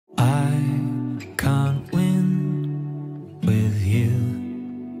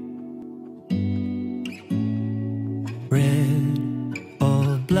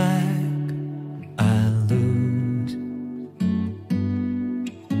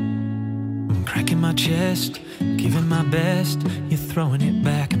cracking my chest, giving my best. You're throwing it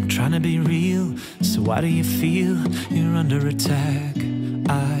back, I'm trying to be real. So why do you feel you're under attack?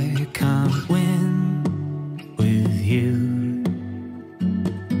 I can't win with you.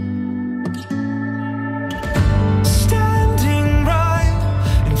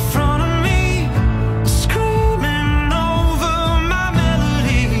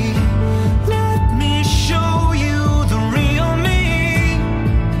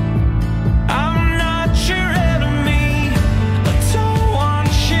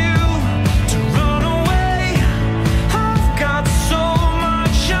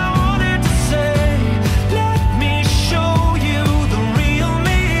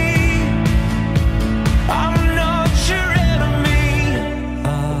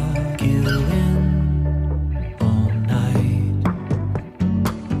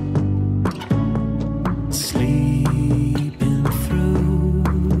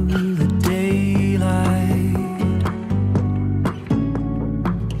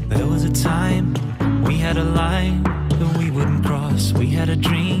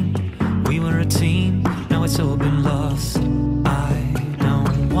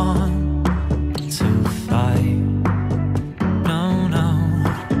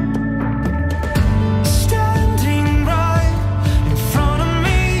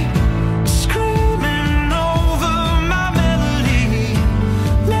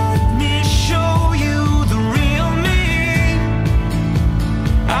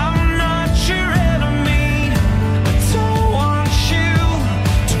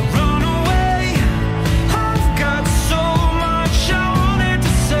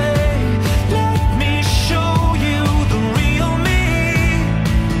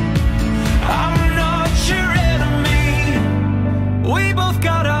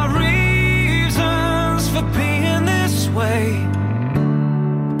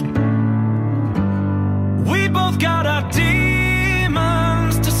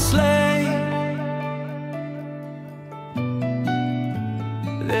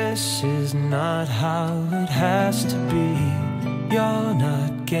 This is not how it has to be. You're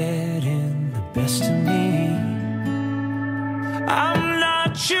not getting the best of me. I'm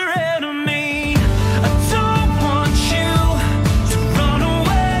not your